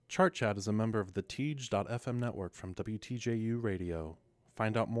Chart Chat is a member of the Teej.fm network from WTJU Radio.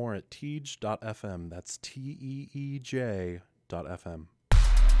 Find out more at Teej.fm. That's TEEJ.fm.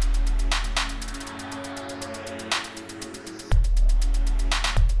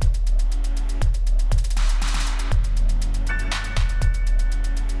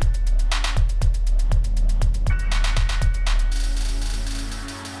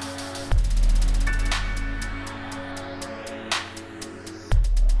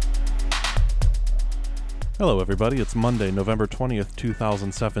 Hello, everybody. It's Monday, November 20th,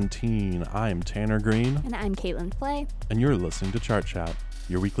 2017. I'm Tanner Green. And I'm Caitlin Flay. And you're listening to Chart Chat,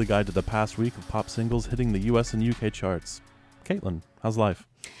 your weekly guide to the past week of pop singles hitting the US and UK charts. Caitlin, how's life?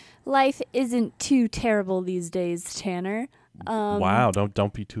 Life isn't too terrible these days, Tanner. Wow,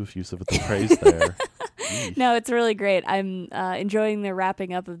 don't be too effusive with the praise there. No, it's really great. I'm enjoying the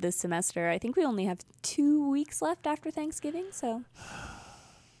wrapping up of this semester. I think we only have 2 weeks left after Thanksgiving, so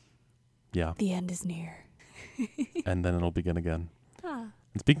yeah. The end is near. And then it'll begin again. And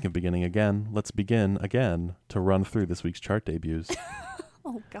speaking of beginning again, let's begin again to run through this week's chart debuts.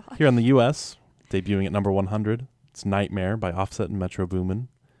 Oh, God. Here in the U.S., debuting at number 100, it's Nightmare by Offset and Metro Boomin.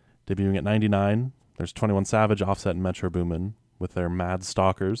 Debuting at 99, there's 21 Savage, Offset, and Metro Boomin with their Mad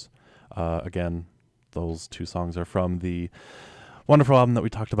Stalkers. Again, those two songs are from the wonderful album that we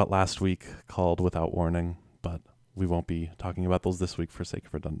talked about last week called Without Warning, but we won't be talking about those this week for sake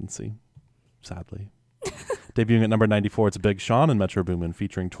of redundancy, sadly. Debuting at number 94, it's Big Sean and Metro Boomin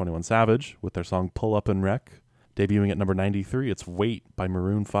featuring 21 Savage with their song Pull Up and Wreck. Debuting at number 93, it's Wait by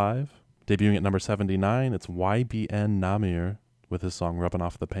Maroon 5. Debuting at number 79, it's YBN Namir with his song Rubbing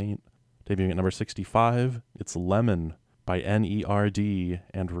Off the Paint. Debuting at number 65, it's Lemon by NERD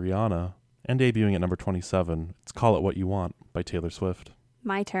and Rihanna. And debuting at number 27, it's Call It What You Want by Taylor Swift.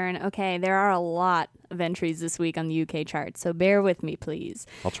 My turn. Okay, there are a lot of entries this week on the UK chart, so bear with me, please.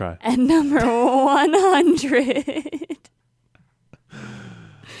 I'll try. At number 100.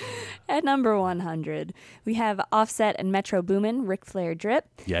 At number 100, we have Offset and Metro Boomin, Ric Flair Drip.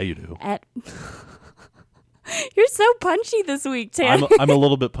 Yeah, you do. You're so punchy this week, Tan. I'm a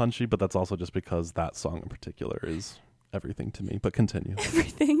little bit punchy, but that's also just because that song in particular is everything to me, but continue.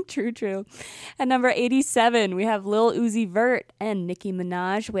 Everything, true. At number 87, we have Lil Uzi Vert and Nicki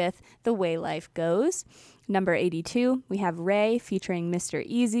Minaj with The Way Life Goes. Number 82, we have Ray featuring Mr.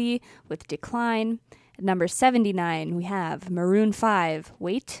 Easy with Decline. At number 79, we have Maroon 5,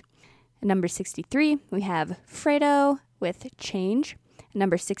 Wait. At number 63, we have Fredo with Change. At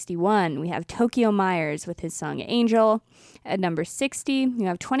number 61, we have Tokyo Myers with his song Angel. At number 60, you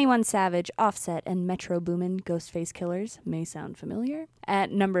have 21 Savage, Offset, and Metro Boomin, Ghostface Killers. May sound familiar.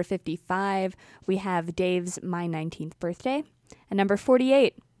 At number 55, we have Dave's My 19th Birthday. At number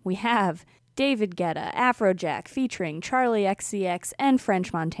 48, we have David Guetta, Afrojack, featuring Charlie XCX and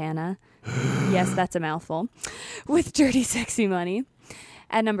French Montana. Yes, that's a mouthful. With Dirty Sexy Money.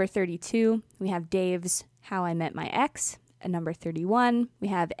 At number 32, we have Dave's How I Met My Ex. At number 31, we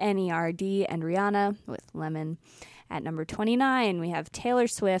have NERD and Rihanna with Lemon. At number 29, we have Taylor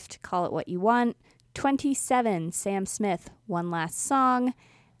Swift, Call It What You Want. 27, Sam Smith, One Last Song.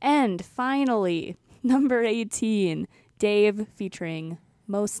 And finally, number 18, Dave featuring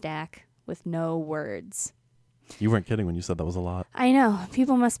Mo Stack with No Words. You weren't kidding when you said that was a lot. I know.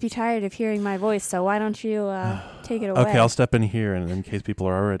 People must be tired of hearing my voice, so why don't you take it away? Okay, I'll step in here, and in case people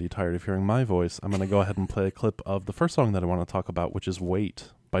are already tired of hearing my voice, I'm going to go ahead and play a clip of the first song that I want to talk about, which is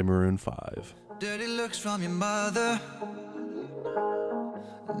Wait by Maroon 5. Dirty looks from your mother.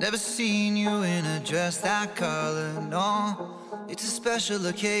 Never seen you in a dress that color, no. It's a special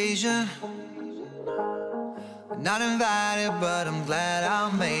occasion. Not invited, but I'm glad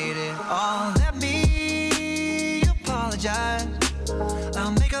I made it. Oh, let me apologize.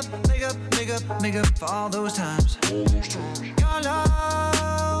 I'll make up for all those times. Your love,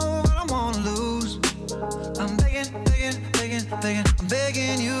 I don't wanna lose. I'm begging, I'm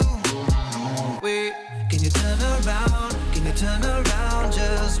begging you. Wait, can you turn around? Can you turn around?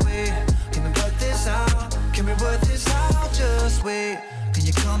 Just wait. Can we work this out? Can we work this out? Just wait. Can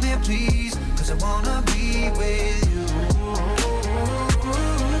you come here, please? 'Cause I wanna be with you.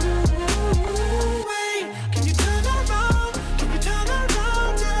 Wait, can you turn around? Can you turn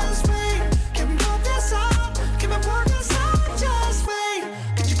around? Just wait. Can we work this out? Can we work this out? Just wait.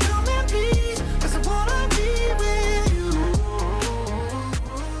 Can you come here, please? 'Cause I wanna be with you.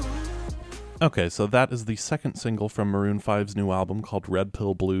 Okay, so that is the second single from Maroon 5's new album called Red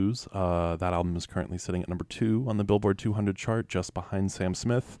Pill Blues. That album is currently sitting at number 2 on the Billboard 200 chart, just behind Sam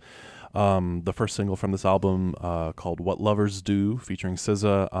Smith. The first single from this album, called What Lovers Do, featuring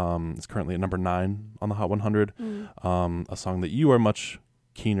SZA, is currently at number 9 on the Hot 100. A song that you are much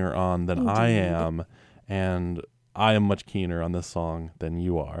keener on than I am, and I am much keener on this song than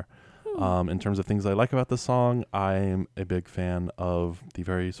you are. In terms of things I like about this song, I am a big fan of the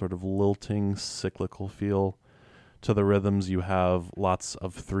very sort of lilting, cyclical feel to the rhythms. You have lots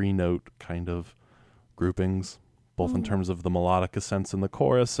of 3-note kind of groupings, both in terms of the melodic ascents in the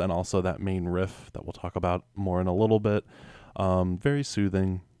chorus and also that main riff that we'll talk about more in a little bit. Very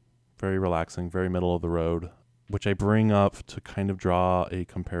soothing, very relaxing, very middle of the road, which I bring up to kind of draw a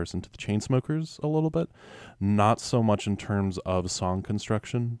comparison to the Chainsmokers a little bit. Not so much in terms of song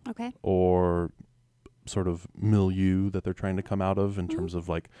construction or sort of milieu that they're trying to come out of in terms of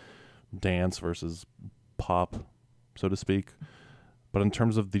like dance versus pop, so to speak, but in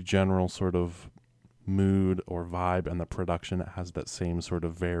terms of the general sort of mood or vibe and the production, it has that same sort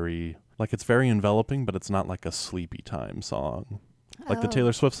of very, like it's very enveloping, but it's not like a sleepy time song. Like the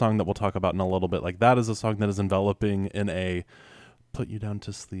Taylor Swift song that we'll talk about in a little bit, like that is a song that is enveloping in a put you down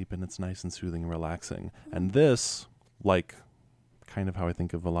to sleep, and it's nice and soothing and relaxing. And this, like kind of how I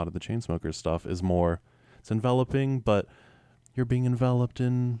think of a lot of the Chainsmokers stuff, is more, it's enveloping, but you're being enveloped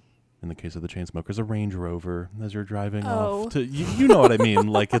in the case of the Chainsmokers, a Range Rover as you're driving off to, you know what I mean?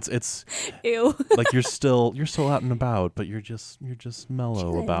 Like it's Ew. like you're still out and about, but you're just mellow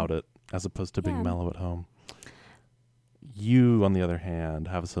Chilling. about it, as opposed to being mellow at home. You, on the other hand,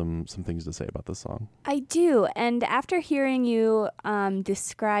 have some things to say about this song. I do, and after hearing you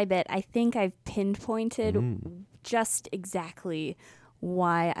describe it, I think I've pinpointed just exactly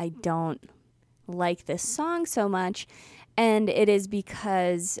why I don't like this song so much, and it is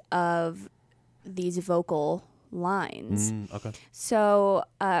because of these vocal lines. Okay. So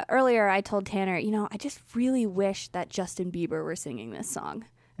earlier I told Tanner, I just really wish that Justin Bieber were singing this song.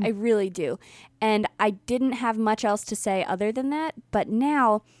 I really do. And I didn't have much else to say other than that. But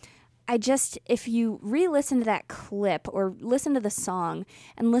now, if you re-listen to that clip or listen to the song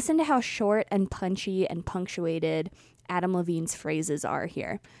and listen to how short and punchy and punctuated Adam Levine's phrases are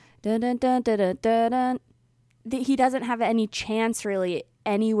here. Dun, dun, dun, dun, dun, dun, dun. He doesn't have any chance really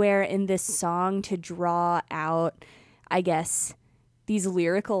anywhere in this song to draw out, I guess, these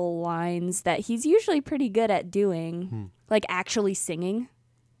lyrical lines that he's usually pretty good at doing, like actually singing.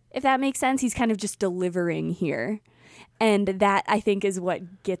 If that makes sense, he's kind of just delivering here. And that, I think, is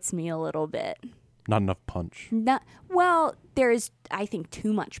what gets me a little bit. Not enough punch. There is, I think,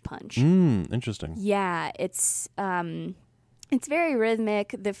 too much punch. Interesting. Yeah, it's very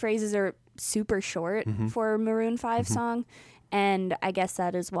rhythmic. The phrases are super short for a Maroon 5 song. And I guess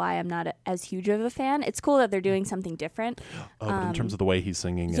that is why I'm not as huge of a fan. It's cool that they're doing something different. But in terms of the way he's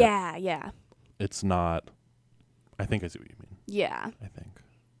singing it. Yeah. It's not, I think I see what you mean. Yeah. I think.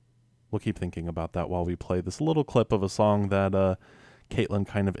 We'll keep thinking about that while we play this little clip of a song that Caitlin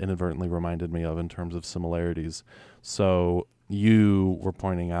kind of inadvertently reminded me of in terms of similarities. So you were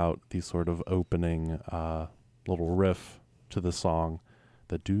pointing out the sort of opening little riff to the song,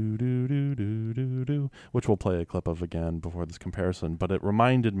 the do-do-do-do-do-do, which we'll play a clip of again before this comparison. But it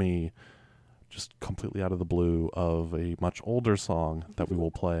reminded me, just completely out of the blue, of a much older song that we will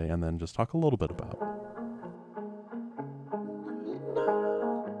play and then just talk a little bit about.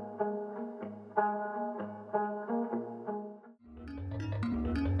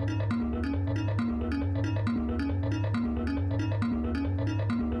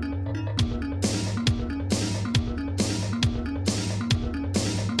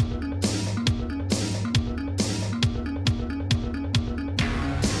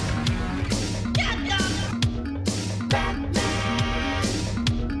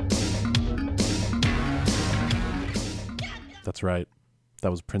 That's right. That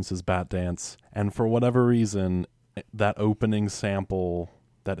was Prince's Bat Dance. And for whatever reason, that opening sample,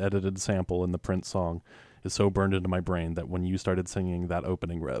 that edited sample in the Prince song is so burned into my brain that when you started singing that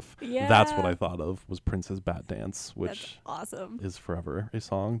opening riff, that's what I thought of, was Prince's Bat Dance, which that's awesome. Is forever a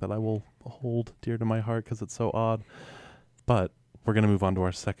song that I will hold dear to my heart because it's so odd. But we're going to move on to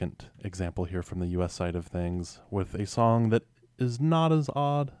our second example here from the U.S. side of things with a song that is not as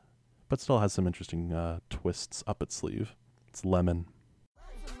odd, but still has some interesting twists up its sleeve. It's Lemon.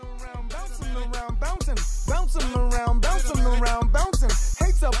 Bouncing around.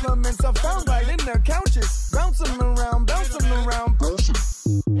 Hate supplements are found right in their couches. Bouncing around.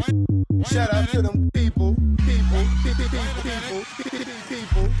 Shout out to them people.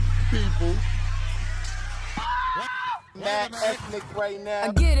 Mad ethnic right now.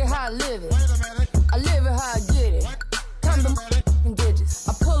 I get it how I live it. I live it how I get it. Come to digits.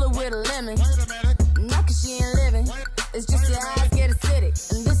 I pull it with a lemon. Not cause she ain't living. It's just your eyes get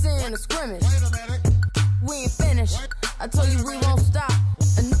acidic. And this ain't a scrimmage. We ain't finished. I told you we won't stop.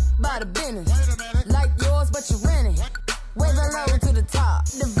 And by the business. Like yours, but you're renting. Wave hello to the top.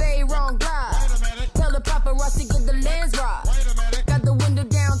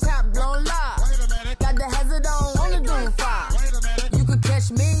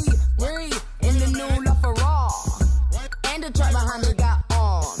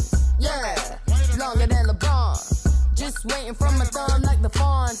 waiting from my thumb like the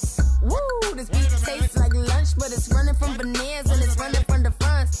fawns. Woo, this beat tastes like lunch, but it's running from veneers and it's running from the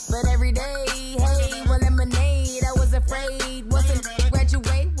fronts. But every day, hey, well, lemonade, I was afraid. Wasn't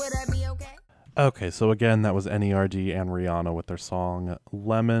graduate, would I be okay? Okay, so again, that was NERD and Rihanna with their song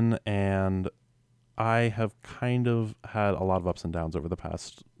Lemon, and I have kind of had a lot of ups and downs over the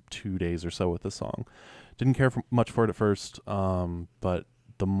past 2 days or so with this song. Didn't care much for it at first, but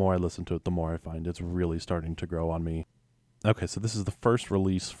the more I listen to it, the more I find it's really starting to grow on me. Okay, so this is the first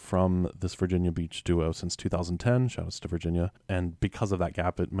release from this Virginia Beach duo since 2010. Shout outs to Virginia. And because of that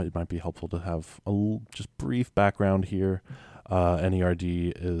gap, it might be helpful to have a just brief background here.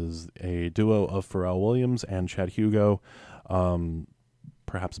 NERD is a duo of Pharrell Williams and Chad Hugo,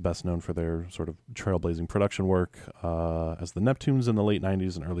 perhaps best known for their sort of trailblazing production work as the Neptunes in the late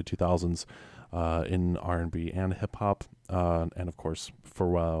 90s and early 2000s in R&B and hip-hop. And of course,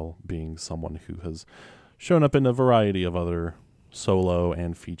 Pharrell being someone who has shown up in a variety of other solo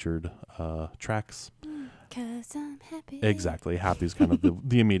and featured tracks. 'Cause I'm happy. Exactly. Happy is kind of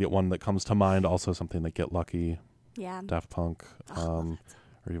the immediate one that comes to mind. Also something like Get Lucky, Yeah. Daft Punk, or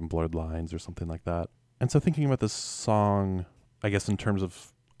even Blurred Lines or something like that. And so thinking about this song, I guess in terms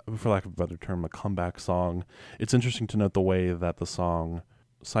of, for lack of a better term, a comeback song, it's interesting to note the way that the song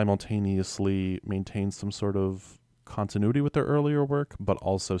simultaneously maintains some sort of continuity with their earlier work, but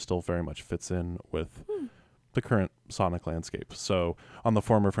also still very much fits in with the current sonic landscape. So on the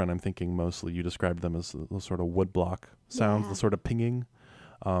former front, I'm thinking mostly you described them as the sort of woodblock sounds, the sort of pinging.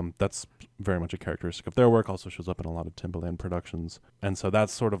 That's very much a characteristic of their work, also shows up in a lot of Timbaland productions. And so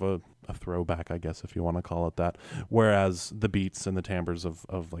that's sort of a throwback, I guess, if you want to call it that. Whereas the beats and the timbres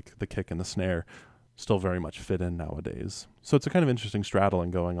of like the kick and the snare still very much fit in nowadays. So it's a kind of interesting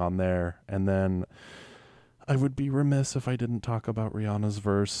straddling going on there. And then I would be remiss if I didn't talk about Rihanna's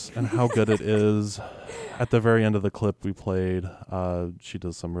verse and how good it is. At the very end of the clip we played, she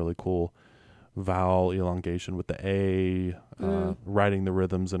does some really cool vowel elongation with the A, writing the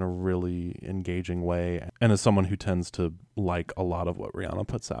rhythms in a really engaging way. And as someone who tends to like a lot of what Rihanna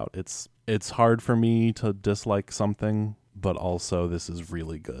puts out, it's hard for me to dislike something, but also this is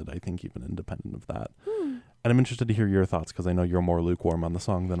really good, I think, even independent of that. And I'm interested to hear your thoughts because I know you're more lukewarm on the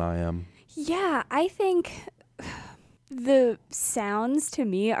song than I am. Yeah, I think the sounds to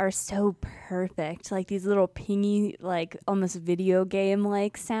me are so perfect. Like these little pingy, like almost video game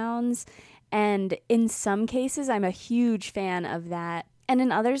like sounds. And in some cases, I'm a huge fan of that. And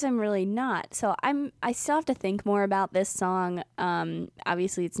in others, I'm really not. So I still have to think more about this song.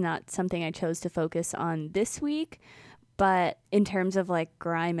 Obviously, it's not something I chose to focus on this week. But in terms of like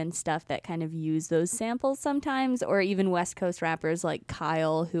grime and stuff that kind of use those samples sometimes, or even West Coast rappers like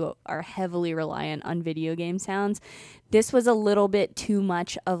Kyle who are heavily reliant on video game sounds, this was a little bit too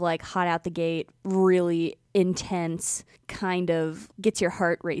much of like hot out the gate, really intense, kind of gets your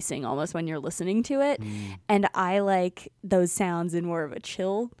heart racing almost when you're listening to it. And I like those sounds in more of a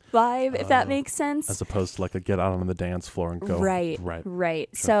chill vibe, if that makes sense. As opposed to like a get out on the dance floor and go. Right. Sure.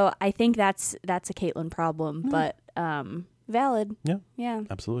 So I think that's a Caitlin problem, but valid. Yeah.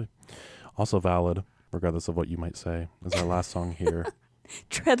 Absolutely. Also valid, regardless of what you might say, is our last song here.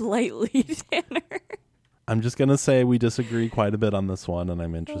 Tread lightly, Tanner. I'm just going to say we disagree quite a bit on this one, and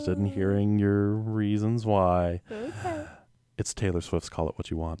I'm interested in hearing your reasons why. Okay. It's Taylor Swift's Call It What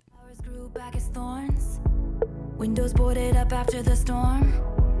You Want. Flowers grew back as thorns. Windows boarded up after the storm.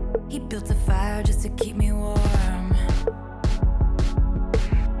 He built a fire just to keep me warm.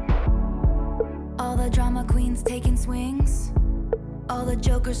 All the drama queens taking swings. All the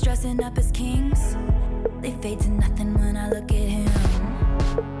jokers dressing up as kings. They fade to nothing when I look at him.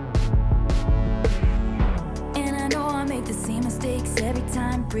 And I know I make the same mistakes every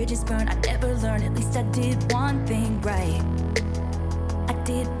time. Bridges burn, I never learn. At least I did one thing right. I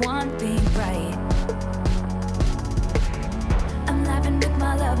did one thing right. I'm laughing with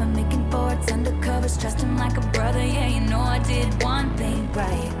my love, I'm making forwards undercovers, trust him like a brother. Yeah, you know I did one thing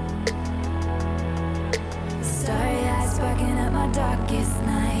right. Starry eyes sparking up my darkest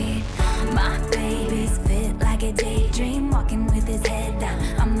night. My baby's fit like a daydream, walking with his head down.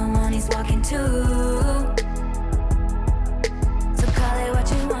 I'm the one he's walking to. So call it what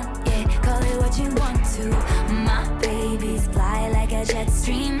you want, yeah, call it what you want to. My baby's fly like a jet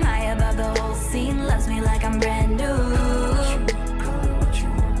stream, high above the whole scene, loves me like I'm brand new.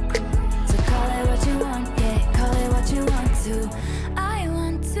 So call it what you want, yeah, call it what you want to. I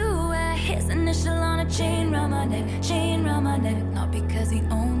want to wear his initial on a chain round my neck, chain round my neck. Not because he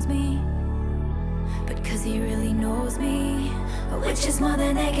owns me, but cause he really knows me, which is more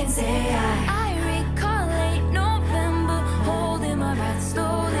than they can say. I recall late November, holding my breath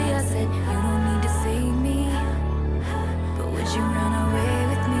slowly. I said, you don't need to save me,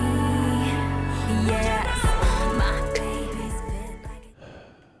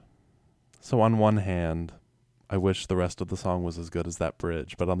 So on one hand, I wish the rest of the song was as good as that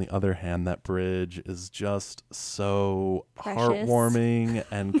bridge, but on the other hand, that bridge is just so Precious. heartwarming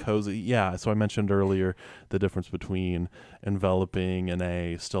and cozy. Yeah, so I mentioned earlier the difference between enveloping in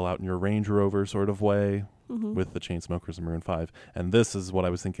a still out in your Range Rover sort of way with the Chainsmokers and Maroon 5. And this is what I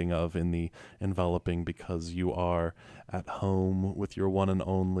was thinking of in the enveloping, because you are at home with your one and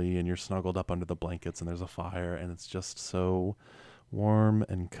only and you're snuggled up under the blankets and there's a fire and it's just so warm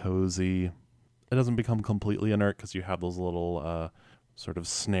and cozy. It doesn't become completely inert because you have those little sort of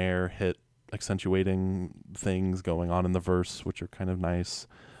snare hit accentuating things going on in the verse, which are kind of nice.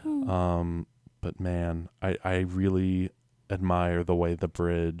 But man, I really admire the way the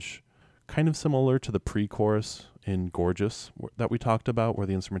bridge, kind of similar to the pre-chorus in Gorgeous that we talked about, where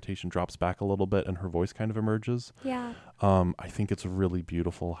the instrumentation drops back a little bit and her voice kind of emerges. Yeah. I think it's really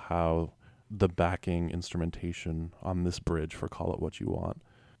beautiful how the backing instrumentation on this bridge for Call It What You Want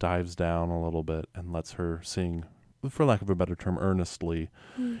dives down a little bit and lets her sing, for lack of a better term, earnestly,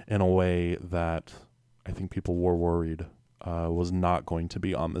 in a way that I think people were worried was not going to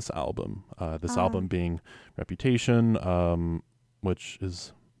be on this album. This album being Reputation, which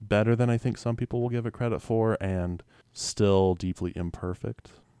is better than I think some people will give it credit for, and still deeply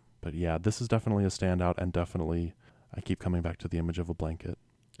imperfect. But yeah, this is definitely a standout, and definitely I keep coming back to the image of a blanket.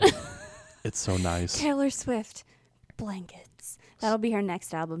 It's so nice. Taylor Swift, Blankets. That'll be her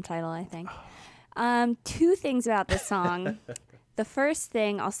next album title, I think. Two things about this song. The first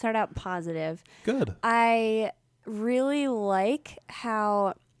thing, I'll start out positive. Good. I really like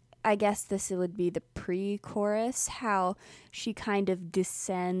how, I guess this would be the pre-chorus, how she kind of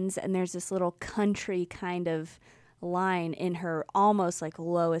descends and there's this little country kind of line in her almost like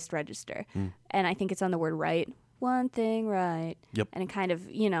lowest register. And I think it's on the word right. One thing right. Yep. And it kind of,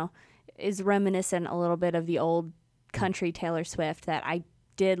 is reminiscent a little bit of the old country Taylor Swift that I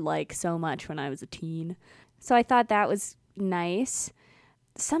did like so much when I was a teen. So I thought that was nice.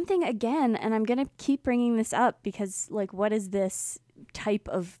 Something again, and I'm going to keep bringing this up because, like, what is this type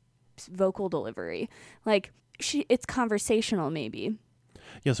of vocal delivery? Like, it's conversational maybe.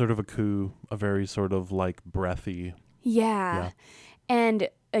 Yeah, sort of a coo, a very sort of like breathy. Yeah. And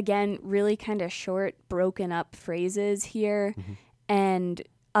again, really kind of short, broken up phrases here. And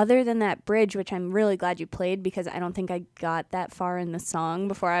other than that bridge, which I'm really glad you played because I don't think I got that far in the song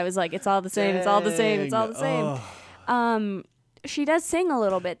before I was like, it's all the same, it's all the same, it's all the same. She does sing a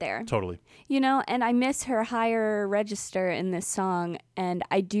little bit there. Totally. And I miss her higher register in this song. And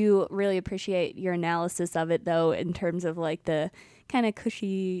I do really appreciate your analysis of it, though, in terms of like the kind of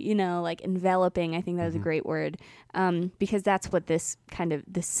cushy, like enveloping. I think that was a great word, because that's what this kind of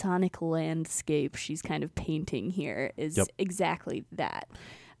the sonic landscape she's kind of painting here is exactly that.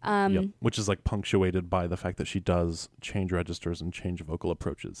 Which is like punctuated by the fact that she does change registers and change vocal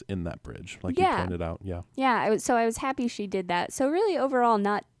approaches in that bridge, like you pointed out. So I was happy she did that. So really overall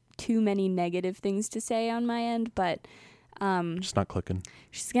not too many negative things to say on my end, but just not clicking.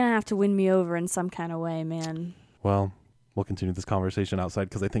 She's gonna have to win me over in some kind of way, man. Well, we'll continue this conversation outside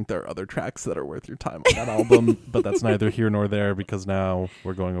because I think there are other tracks that are worth your time on that album, but that's neither here nor there because now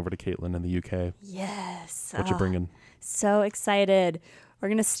we're going over to Caitlin in the UK. Yes. What you bringing? So excited. We're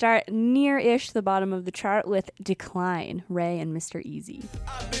going to start near-ish the bottom of the chart with Decline, Ray and Mr. Easy.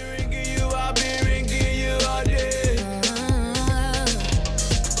 I've been ringing you all day.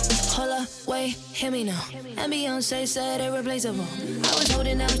 Hold up, wait, hear me now. And Beyonce said irreplaceable. I was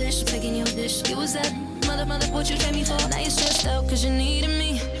holding down dish, taking your dish. You was that mother, what you came me for. Now you're stressed out cause you needed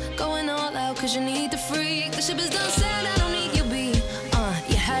me. Going all out cause you need the freak. The ship is done said, I don't need your beat.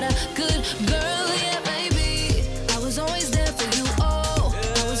 You had a good girl, yeah, baby. I was always there for you, oh.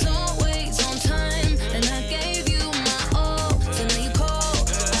 I was always on time, and I gave you my all. So now you call,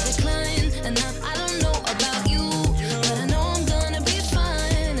 I decline, and I don't know about you, but I know I'm gonna be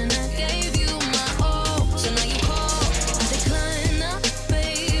fine, and I gave you my all. So now you call, I decline, nah,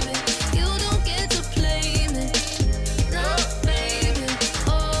 baby, you don't get to play me, nah, baby,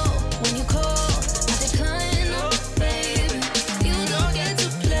 oh. When you call, I decline, nah, baby, you don't get to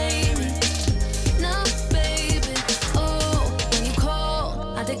play me, nah, baby, oh. When you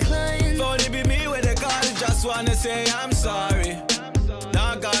call, I decline. Only be me with the call, just wanna say I'm sorry.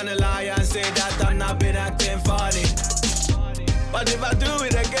 Not gonna lie and say that I'm not been acting funny. But if I do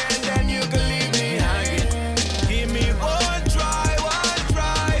it again, then you can leave me hanging. Give me one try.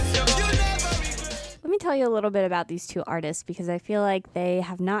 You never regret. Let me tell you a little bit about these two artists because I feel like they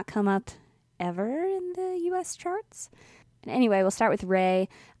have not come up ever in the U.S. charts. And anyway, we'll start with Ray.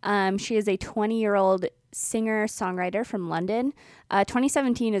 She is a 20-year-old singer-songwriter from London.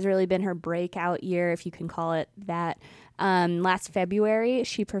 2017 has really been her breakout year, if you can call it that. Last February,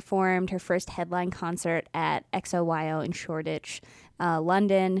 she performed her first headline concert at XOYO in Shoreditch,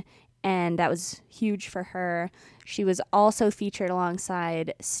 London, and that was huge for her. She was also featured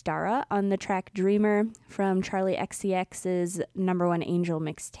alongside Stara on the track Dreamer from Charlie XCX's Number One Angel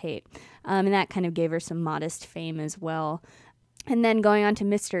mixtape, and that kind of gave her some modest fame as well. And then going on to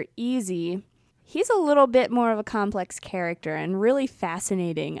Mr. Easy, he's a little bit more of a complex character and really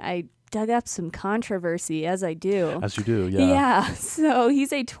fascinating. I dug up some controversy, as I do. As you do, yeah. Yeah, so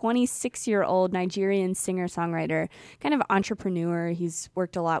he's a 26-year-old Nigerian singer-songwriter, kind of entrepreneur. He's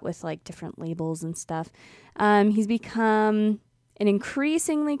worked a lot with like different labels and stuff. He's become an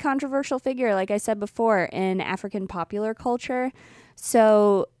increasingly controversial figure, like I said before, in African popular culture.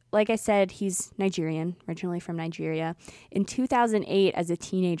 So, like I said, he's Nigerian, originally from Nigeria. In 2008, as a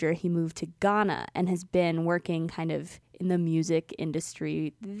teenager, he moved to Ghana and has been working kind of in the music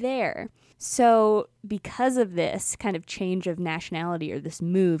industry there. So because of this kind of change of nationality or this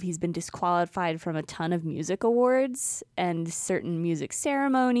move, he's been disqualified from a ton of music awards and certain music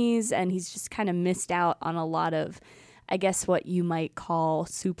ceremonies, and he's just kind of missed out on a lot of, I guess, what you might call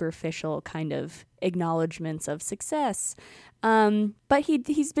superficial kind of acknowledgments of success. But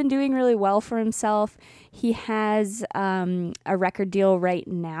he's been doing really well for himself. He has a record deal right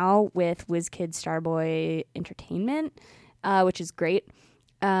now with WizKid Starboy Entertainment, which is great.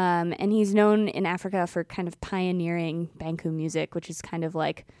 And he's known in Africa for kind of pioneering Banku music, which is kind of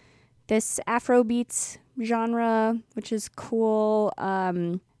like this Afrobeats genre, which is cool.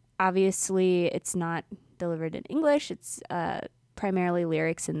 Obviously, it's not delivered in English. It's primarily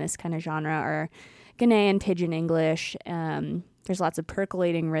lyrics in this kind of genre are Ghanaian Pidgin English. There's lots of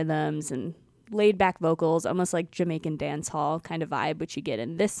percolating rhythms and laid-back vocals, almost like Jamaican dancehall kind of vibe, which you get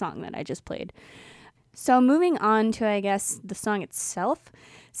in this song that I just played. So moving on to, I guess, the song itself,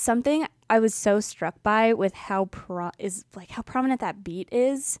 something I was so struck by with how prominent that beat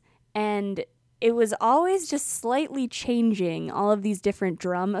is, and it was always just slightly changing all of these different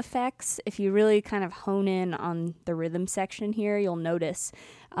drum effects. If you really kind of hone in on the rhythm section here, you'll notice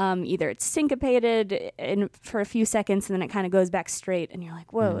either it's syncopated for a few seconds and then it kind of goes back straight, and you're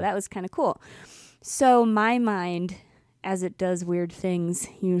like, whoa, that was kind of cool. So my mind, as it does weird things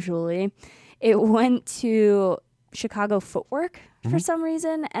usually, it went to Chicago Footwork for some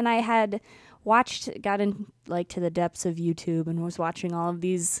reason, and I had got in like to the depths of YouTube and was watching all of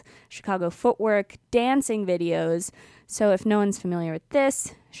these Chicago Footwork dancing videos. So if no one's familiar with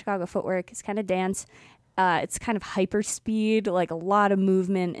this, Chicago Footwork is kind of dance. It's kind of hyper speed, like a lot of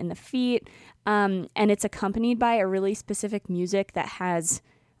movement in the feet, and it's accompanied by a really specific music that has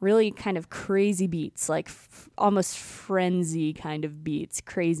really kind of crazy beats, like almost frenzy kind of beats,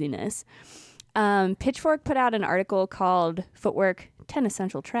 craziness. Pitchfork put out an article called Footwork 10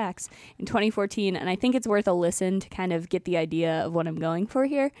 Essential Tracks in 2014, and I think it's worth a listen to kind of get the idea of what I'm going for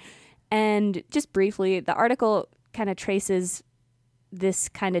here. And just briefly, the article kind of traces this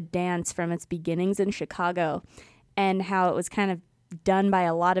kind of dance from its beginnings in Chicago and how it was kind of done by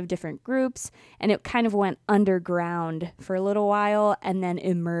a lot of different groups, and it kind of went underground for a little while and then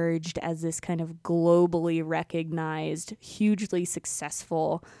emerged as this kind of globally recognized, hugely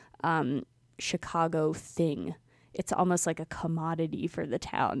successful Chicago thing. It's almost like a commodity for the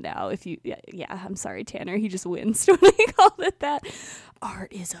town now. I'm sorry, Tanner, he just winced when I called it that.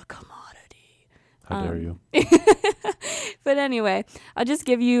 Art is a commodity. How dare you? But anyway, I'll just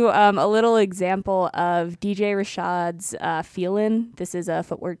give you a little example of DJ Rashad's Feelin'. This is a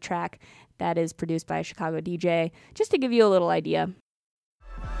Footwork track that is produced by a Chicago DJ, just to give you a little idea.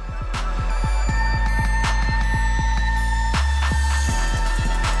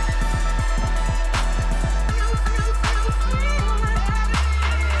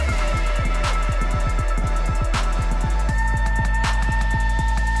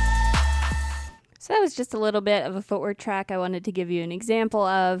 So that was just a little bit of a Footwork track I wanted to give you an example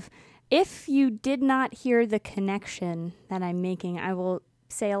of. If you did not hear the connection that I'm making, I will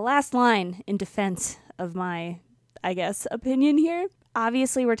say a last line in defense of my, I guess, opinion here.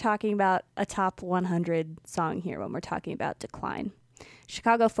 Obviously, we're talking about a top 100 song here when we're talking about Decline.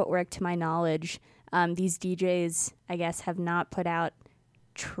 Chicago Footwork, to my knowledge, these DJs, I guess, have not put out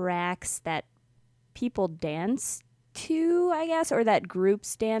tracks that people dance to, I guess, or that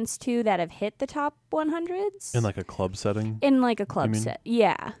groups dance to that have hit the top 100s. In like a club setting? In like a club set,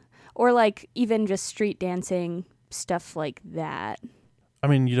 yeah. Or like even just street dancing, stuff like that. I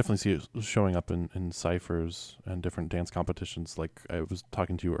mean, you definitely see it showing up in ciphers and different dance competitions. Like I was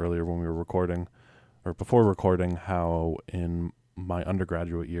talking to you earlier when we were recording, or before recording, how in my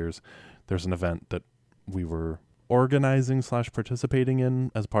undergraduate years, there's an event that we were organizing / participating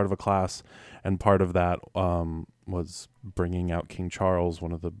in as part of a class, and part of that was bringing out King Charles,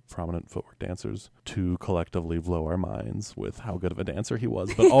 one of the prominent footwork dancers, to collectively blow our minds with how good of a dancer he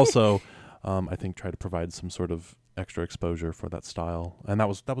was, but also I think try to provide some sort of extra exposure for that style. And that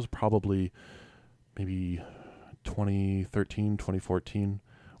was probably maybe 2013, 2014,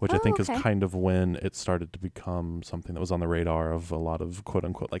 which I think is kind of when it started to become something that was on the radar of a lot of quote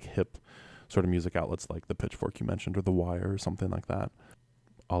unquote like hip sort of music outlets like the Pitchfork you mentioned or the Wire or something like that.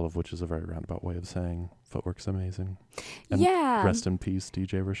 All of which is a very roundabout way of saying footwork's amazing. And rest in peace,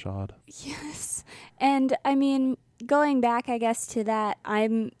 DJ Rashad. Yes. And I mean, going back, I guess, to that,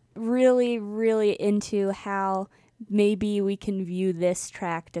 I'm really, really into how maybe we can view this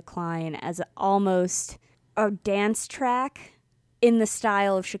track, Decline, as almost a dance track in the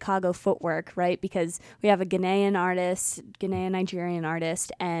style of Chicago footwork, right? Because we have a Ghanaian Nigerian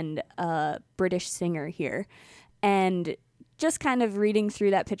artist, and a British singer here. And just kind of reading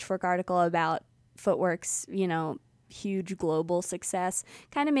through that Pitchfork article about footwork's, huge global success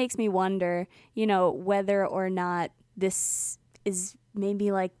kind of makes me wonder, whether or not this is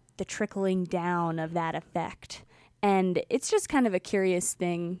maybe like the trickling down of that effect. And it's just kind of a curious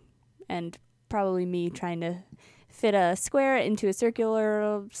thing, and probably me trying to fit a square into a circular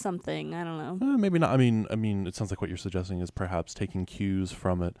or something. I don't know. Maybe not. I mean, it sounds like what you're suggesting is perhaps taking cues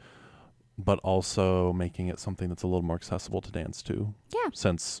from it, but also making it something that's a little more accessible to dance to. Yeah.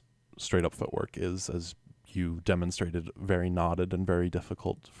 Since straight up footwork is, as you demonstrated, very knotted and very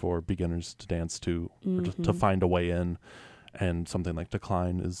difficult for beginners to dance to, or to find a way in. And something like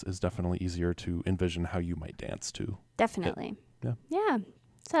Decline is definitely easier to envision how you might dance to. Definitely. Yeah.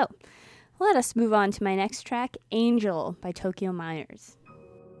 So let us move on to my next track, Angel by Tokyo Myers.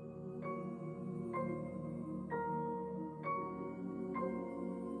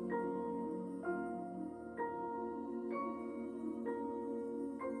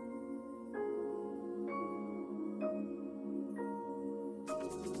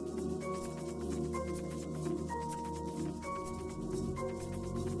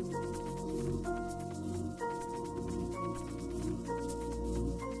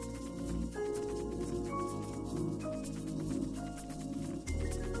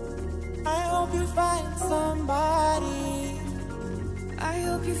 You find somebody. I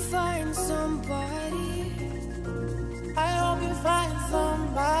hope you find somebody. I hope you find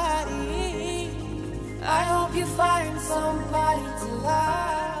somebody. I hope you find somebody to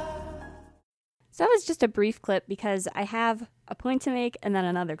love. So that was just a brief clip because I have a point to make and then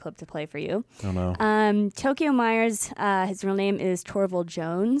another clip to play for you. Oh no. Tokyo Myers, his real name is Torval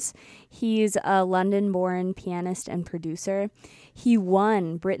Jones. He's a London-born pianist and producer. He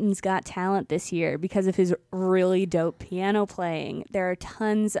won Britain's Got Talent this year because of his really dope piano playing. There are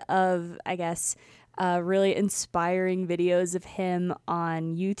tons of, really inspiring videos of him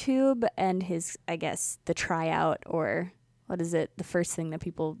on YouTube and his, the tryout, or what is it, the first thing that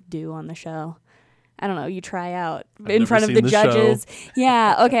people do on the show? I don't know, you try out in front of the judges.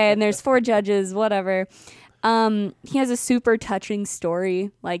 Yeah, okay, and there's 4 judges, whatever. He has a super touching story.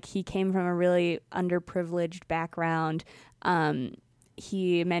 Like, he came from a really underprivileged background.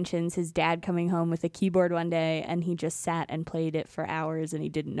 He mentions his dad coming home with a keyboard one day, and he just sat and played it for hours, and he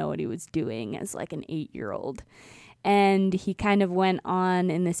didn't know what he was doing as like an 8-year-old. And he kind of went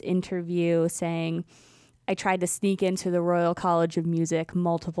on in this interview saying, I tried to sneak into the Royal College of Music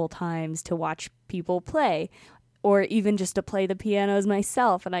multiple times to watch people play, or even just to play the pianos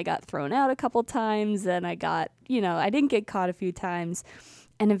myself. And I got thrown out a couple times, and I didn't get caught a few times.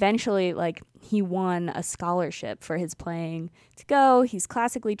 And eventually, he won a scholarship for his playing to go. He's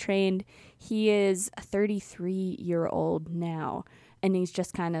classically trained. He is a 33-year-old now, and he's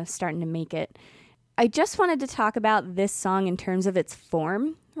just kind of starting to make it. I just wanted to talk about this song in terms of its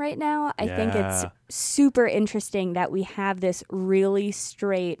form right now. I think it's super interesting that we have this really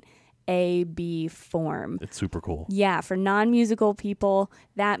straight A-B form. It's super cool. Yeah, for non-musical people,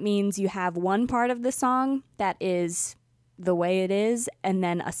 that means you have one part of the song that is the way it is, and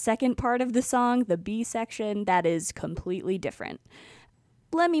then a second part of the song, the B section, that is completely different.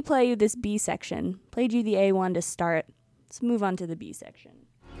 Let me play you this B section. Played you the A1 to start. Let's move on to the B section.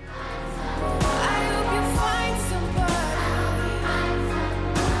 I hope you find somebody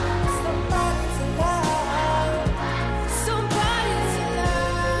to love, somebody to love.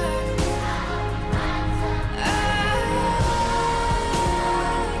 I hope you find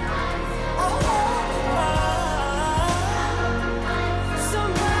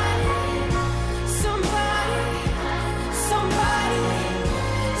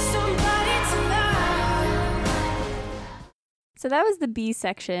somebody to love. So that was the B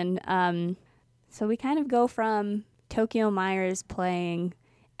section. So we kind of go from Tokyo Myers playing,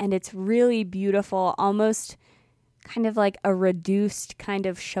 and it's really beautiful, almost kind of like a reduced kind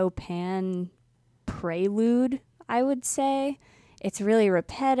of Chopin prelude, I would say. It's really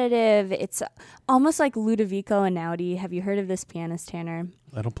repetitive. It's almost like Ludovico Einaudi. Have you heard of this pianist, Tanner?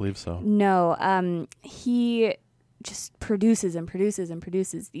 I don't believe so. No. He just produces and produces and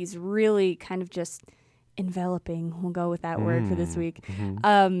produces these really kind of just enveloping, we'll go with that word for this week,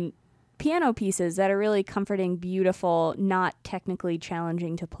 piano pieces that are really comforting, beautiful, not technically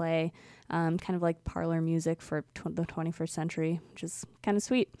challenging to play, kind of like parlor music for the 21st century, which is kind of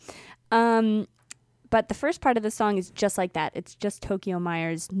sweet. But the first part of the song is just like that. It's just Tokyo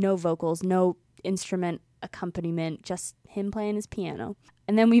Myers, no vocals, no instrument accompaniment, just him playing his piano.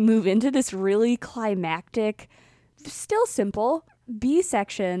 And then we move into this really climactic, still simple, B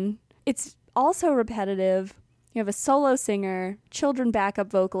section. It's also repetitive. You have a solo singer, children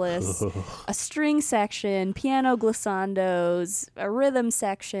backup vocalists, a string section, piano glissandos, a rhythm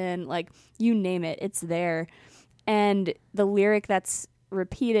section, like you name it, it's there. And the lyric that's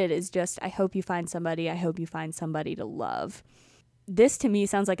repeated is just, I hope you find somebody to love. This to me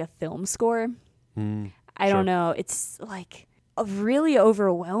sounds like a film score. I don't know. It's like really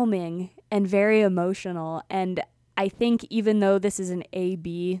overwhelming and very emotional. And I think even though this is an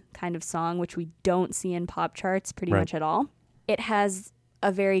A-B kind of song, which we don't see in pop charts pretty much at all, it has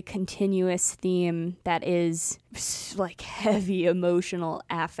a very continuous theme that is like heavy emotional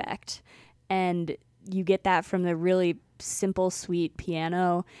affect. And you get that from the really simple, sweet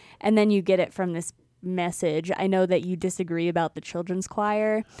piano. And then you get it from this message. I know that you disagree about the children's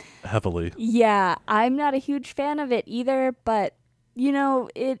choir. Heavily. Yeah, I'm not a huge fan of it either, but you know,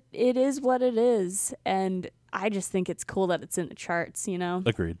 it is what it is. And I just think it's cool that it's in the charts, you know?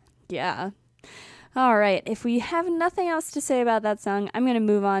 Agreed. Yeah. All right. If we have nothing else to say about that song, I'm going to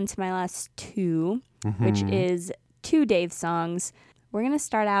move on to my last two, which is two Dave songs. We're going to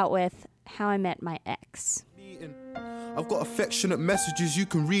start out with How I Met My Ex. I've got affectionate messages, you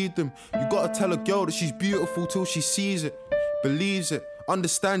can read them. You gotta tell a girl that she's beautiful till she sees it, believes it,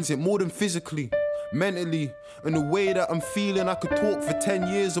 understands it more than physically, mentally. And the way that I'm feeling, I could talk for 10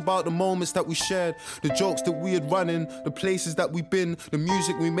 years about the moments that we shared, the jokes that we had run in, the places that we've been, the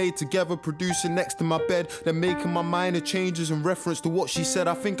music we made together, producing next to my bed, then making my minor changes in reference to what she said.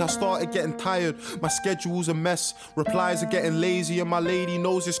 I think I started getting tired, my schedule's a mess, replies are getting lazy, and my lady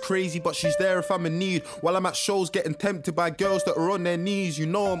knows it's crazy, but she's there if I'm in need, while I'm at shows getting tempted by girls that are on their knees. You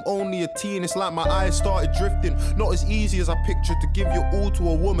know I'm only a teen, it's like my eyes started drifting, not as easy as I pictured to give your all to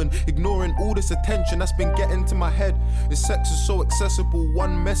a woman, ignoring all this attention that's been getting to my head. The sex is so accessible,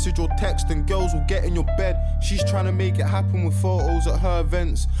 one message or text and girls will get in your bed. She's trying to make it happen with photos at her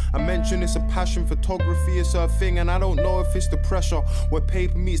events. I mentioned it's a passion, photography is her thing, and I don't know if it's the pressure where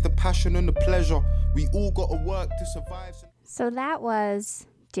paper meets the passion and the pleasure. We all gotta work to survive. So that was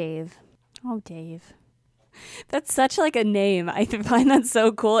Dave. Oh, Dave. That's such like a name. I find that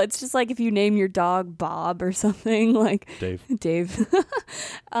so cool. It's just like if you name your dog Bob or something, like Dave.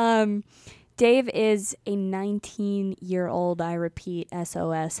 Dave is a 19-year-old, I repeat,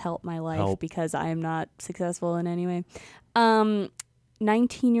 SOS, help my life, because I am not successful in any way.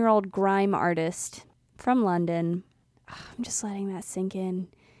 19-year-old grime artist from London. I'm just letting that sink in.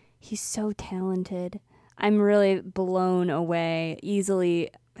 He's so talented. I'm really blown away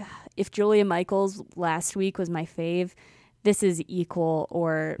easily. If Julia Michaels last week was my fave, this is equal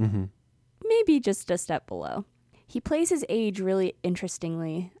or maybe just a step below. He plays his age really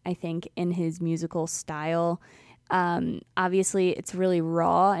interestingly, I think, in his musical style. Obviously, it's really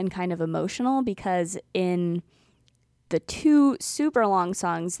raw and kind of emotional because in the two super long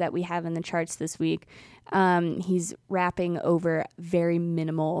songs that we have in the charts this week, he's rapping over very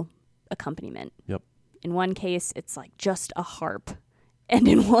minimal accompaniment. Yep. In one case, it's like just a harp. And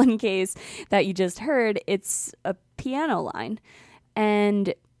in one case that you just heard, it's a piano line.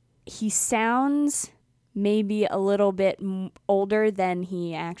 And he sounds maybe a little bit older than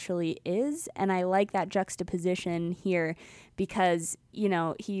he actually is. And I like that juxtaposition here because, you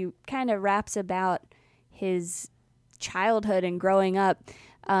know, he kind of raps about his childhood and growing up.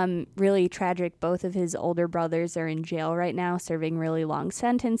 Really tragic. Both of his older brothers are in jail right now, serving really long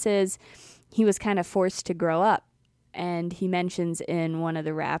sentences. He was kind of forced to grow up. And he mentions in one of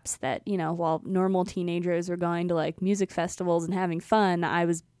the raps that, you know, while normal teenagers were going to like music festivals and having fun, I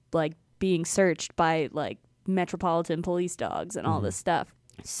was like being searched by like Metropolitan Police dogs and all this stuff.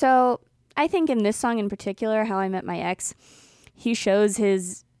 So I think in this song in particular, How I Met My Ex, he shows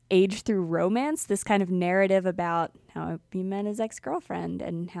his age through romance, this kind of narrative about how he met his ex-girlfriend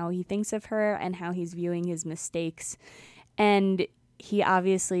and how he thinks of her and how he's viewing his mistakes. And he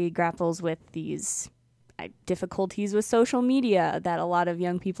obviously grapples with these difficulties with social media that a lot of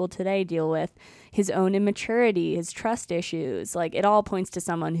young people today deal with, his own immaturity, his trust issues. Like, it all points to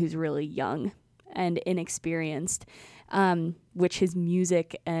someone who's really young and inexperienced, which his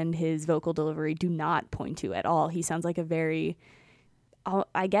music and his vocal delivery do not point to at all. He sounds like a very,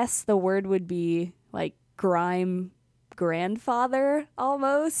 I guess the word would be like grime grandfather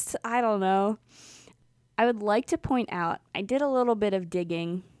almost. I don't know. I would like to point out, I did a little bit of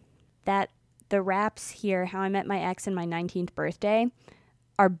digging, that the raps here, How I Met My Ex and My 19th Birthday,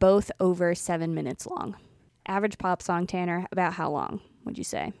 are both over 7 minutes long. Average pop song, Tanner, about how long would you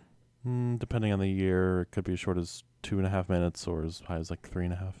say? Depending on the year, it could be as short as 2.5 minutes or as high as like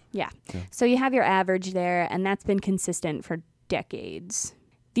 3.5. Yeah. So you have your average there, and that's been consistent for decades.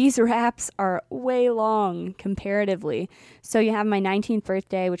 These raps are way long comparatively. So you have My 19th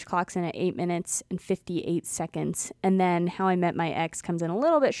Birthday, which clocks in at 8 minutes and 58 seconds. And then How I Met My Ex comes in a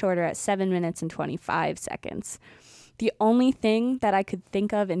little bit shorter at 7 minutes and 25 seconds. The only thing that I could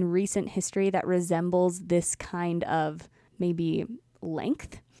think of in recent history that resembles this kind of maybe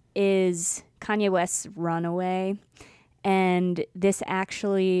length is Kanye West's Runaway. And this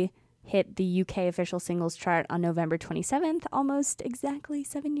actually hit the UK official singles chart on November 27th, almost exactly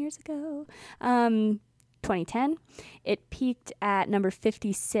 7 years ago, 2010. It peaked at number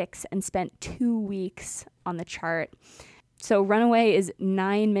 56 and spent 2 weeks on the chart. So Runaway is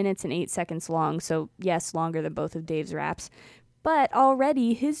 9 minutes and 8 seconds long, so yes, longer than both of Dave's raps. But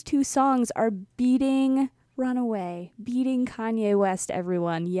already his two songs are beating Runaway, beating Kanye West,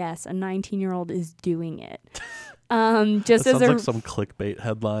 everyone. Yes, a 19-year-old is doing it. Just that as sounds like some clickbait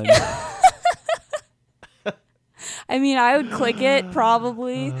headline. I mean, I would click it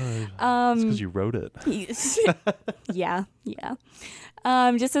probably. It's because you wrote it. Yeah.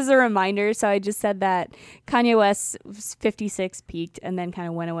 Just as a reminder, so I just said that Kanye West was 56 peaked and then kind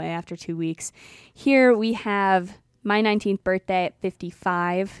of went away after 2 weeks. Here we have My 19th Birthday at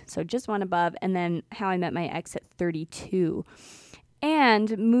 55, so just one above, and then How I Met My Ex at 32.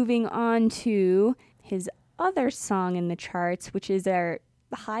 And moving on to his other song in the charts, which is our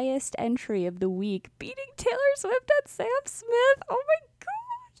highest entry of the week, beating Taylor Swift and Sam Smith. Oh my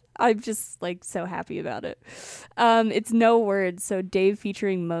god, I'm just like so happy about it. It's No Words, so Dave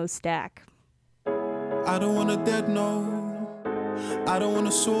featuring Mo Stack. I don't want a dead no. I don't want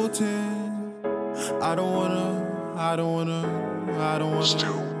to sort it. I don't want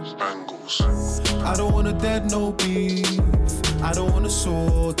Still bangles. I don't want a dead no beef. I don't want to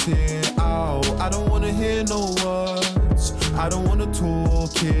sort it out. I don't want to hear no words. I don't want to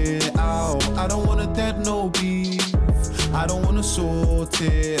talk it out. I don't want a dead no beef. I don't want to sort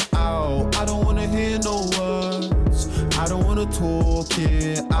it out. I don't want to hear no words. I don't want to talk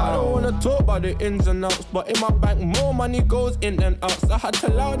it out. I don't want to talk about the ins and outs, but in my bank more money goes in than outs. I had to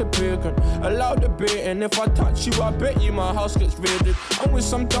allow the bacon, allow the bait, and if I touch you, I bet you my house gets raided. I'm with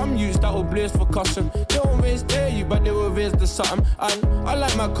some dumb youths that will blaze for custom. They won't raise dare you, but they will raise the something. And I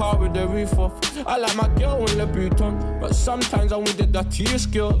like my car with the roof off. I like my girl with the boot on. But sometimes I want the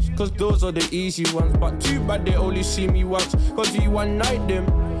dirtiest girls, cause those are the easy ones. But too bad they only see me once, cause we one night them.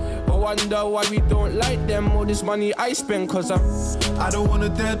 I wonder why we don't like them. All this money I spend, cause I don't want a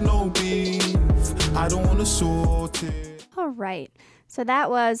dead no beef. I don't want to sort it. All right, so that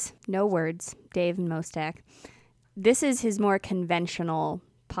was No Words, Dave and Mo Stack. This is his more conventional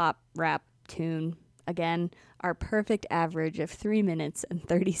pop rap tune. Again, our perfect average of 3 minutes and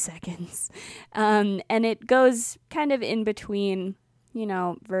 30 seconds. And it goes kind of in between, you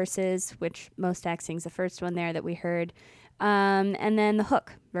know, verses, which Mo Stack sings the first one there that we heard. And then the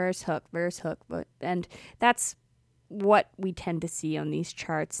hook, verse, hook, verse, hook. And that's what we tend to see on these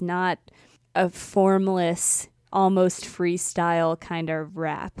charts, not a formless, almost freestyle kind of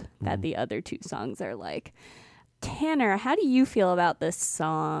rap that the other two songs are like. Tanner, how do you feel about this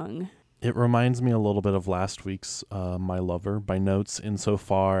song? It reminds me a little bit of last week's My Lover by Notes,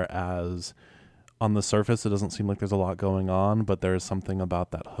 insofar as on the surface it doesn't seem like there's a lot going on, but there is something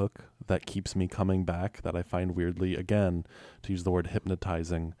about that hook that keeps me coming back that I find weirdly, again, to use the word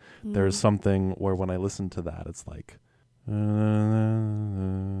hypnotizing. There is something where when I listen to that, it's like...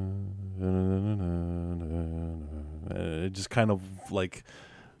 It just kind of like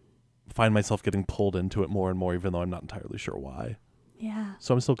find myself getting pulled into it more and more, even though I'm not entirely sure why. Yeah.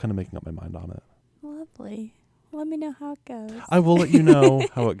 So I'm still kind of making up my mind on it. Lovely. Let me know how it goes. I will let you know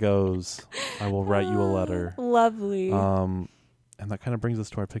how it goes. I will write you a letter. Lovely. And that kind of brings us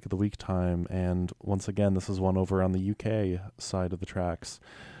to our pick of the week time. And once again, this is one over on the UK side of the tracks.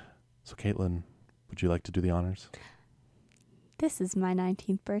 So Caitlin, would you like to do the honors? This is My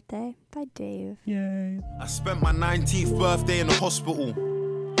 19th Birthday by Dave. Yay. I spent my 19th birthday in the hospital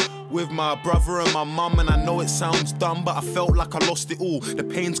with my brother and my mum, and I know it sounds dumb, but I felt like I lost it all. The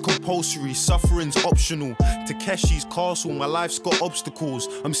pain's compulsory, suffering's optional. Takeshi's castle, my life's got obstacles.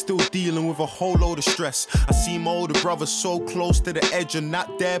 I'm still dealing with a whole load of stress. I see my older brother so close to the edge, and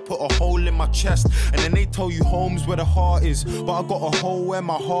that dare put a hole in my chest. And then they tell you home's where the heart is, but I got a hole where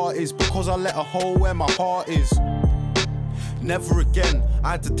my heart is, because I let a hole where my heart is. Never again,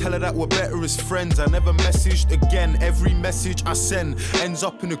 I had to tell her that we're better as friends. I never messaged again, every message I send ends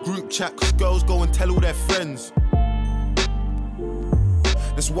up in a group chat, cause girls go and tell all their friends.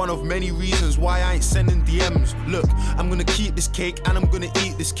 That's one of many reasons why I ain't sending DMs. Look, I'm gonna keep this cake and I'm gonna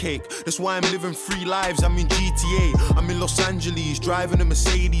eat this cake. That's why I'm living 3 lives. I'm in GTA, I'm in Los Angeles, driving a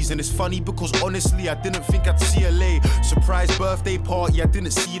Mercedes. And it's funny because honestly I didn't think I'd see LA. Surprise birthday party, I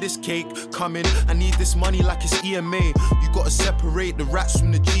didn't see this cake coming. I need this money like it's EMA. You gotta separate the rats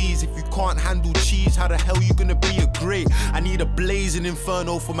from the G's. If you can't handle cheese, how the hell you gonna be a great? I need a blazing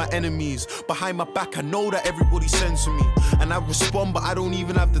inferno for my enemies. Behind my back I know that everybody sends to me, and I respond but I don't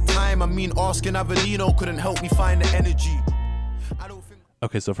even have the time. I mean, asking Avellino couldn't help me find the energy. I don't think.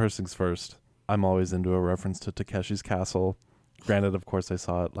 Okay, so first things first. I'm always into a reference to Takeshi's Castle. Granted, of course, I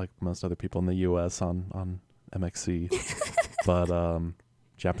saw it like most other people in the U.S. on MXC, but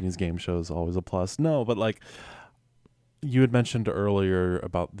Japanese game shows always a plus. No, but like you had mentioned earlier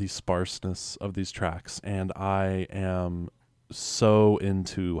about the sparseness of these tracks, and I am so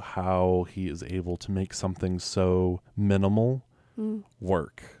into how he is able to make something so minimal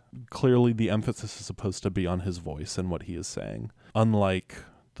work. Clearly the emphasis is supposed to be on his voice and what he is saying. Unlike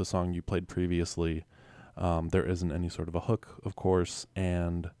the song you played previously, there isn't any sort of a hook, of course,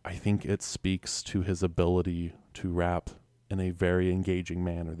 and I think it speaks to his ability to rap in a very engaging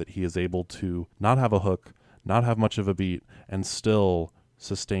manner, that he is able to not have a hook, not have much of a beat, and still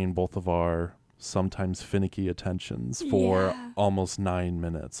sustain both of our sometimes finicky attentions for almost 9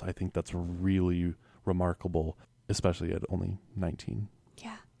 minutes. I think that's really remarkable, especially at only 19.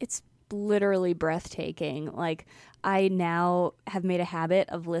 Yeah, it's literally breathtaking. Like, I now have made a habit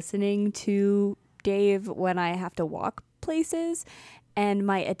of listening to Dave when I have to walk places, and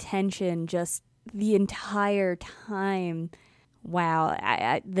my attention just the entire time. Wow,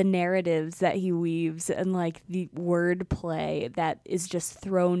 the narratives that he weaves and like the wordplay that is just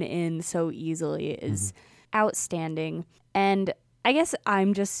thrown in so easily is outstanding. And I guess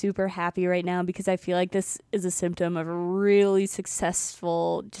I'm just super happy right now because I feel like this is a symptom of a really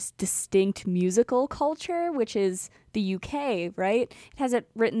successful, just distinct musical culture, which is the UK, right? It has it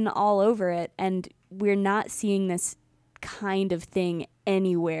written all over it, and we're not seeing this kind of thing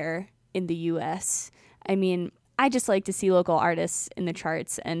anywhere in the US. I mean, I just like to see local artists in the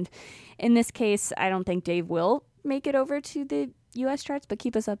charts, and in this case, I don't think Dave will make it over to the U.S. charts, but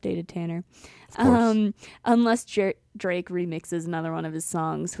keep us updated, Tanner. Unless Drake remixes another one of his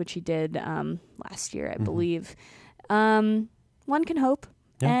songs, which he did last year, I believe. One can hope.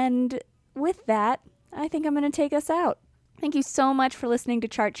 Yeah. And with that, I think I'm going to take us out. Thank you so much for listening to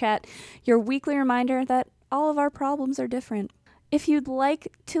Chart Chat, your weekly reminder that all of our problems are different. If you'd like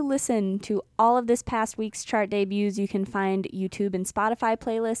to listen to all of this past week's chart debuts, you can find YouTube and Spotify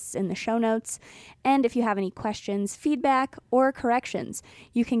playlists in the show notes. And if you have any questions, feedback, or corrections,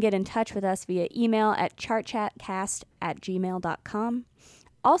 you can get in touch with us via email at chartchatcast@gmail.com.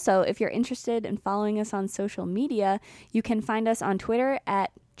 Also, if you're interested in following us on social media, you can find us on Twitter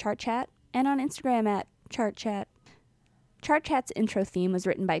at ChartChat and on Instagram at ChartChat. Chart Chat's intro theme was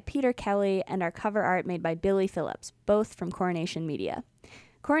written by Peter Kelly and our cover art made by Billy Phillips, both from Coronation Media.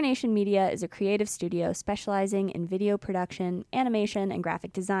 Coronation Media is a creative studio specializing in video production, animation, and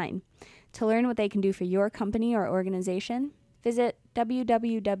graphic design. To learn what they can do for your company or organization, visit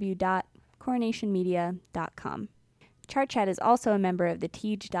www.coronationmedia.com. Chart Chat is also a member of the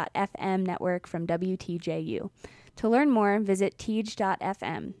Teej.fm network from WTJU. To learn more, visit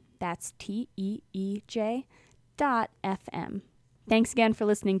Teej.fm. That's TEEJ.FM. Thanks again for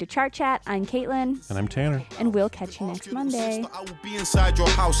listening to Chart Chat. I'm Caitlin. And I'm Tanner. And we'll catch you next Monday. I will be inside your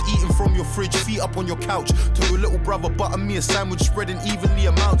house, eating from your fridge, feet up on your couch. Tell your little brother, butter me a sandwich, spreading evenly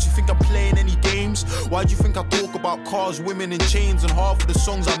amounts. You think I'm playing any games? Why do you think I talk about cars, women, and chains? And half of the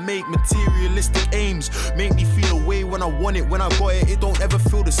songs I make, materialistic aims. Make me feel a way when I want it. When I got it, it don't ever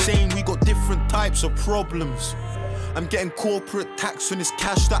feel the same. We got different types of problems. I'm getting corporate tax on this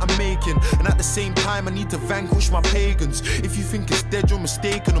cash that I'm making, and at the same time I need to vanquish my pagans. If you think it's dead, you're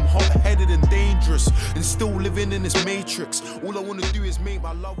mistaken. I'm hot-headed and dangerous, and still living in this matrix. All I want to do is make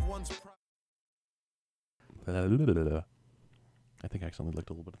my loved ones proud. I think I accidentally licked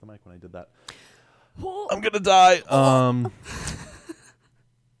a little bit of the mic when I did that. I'm gonna die.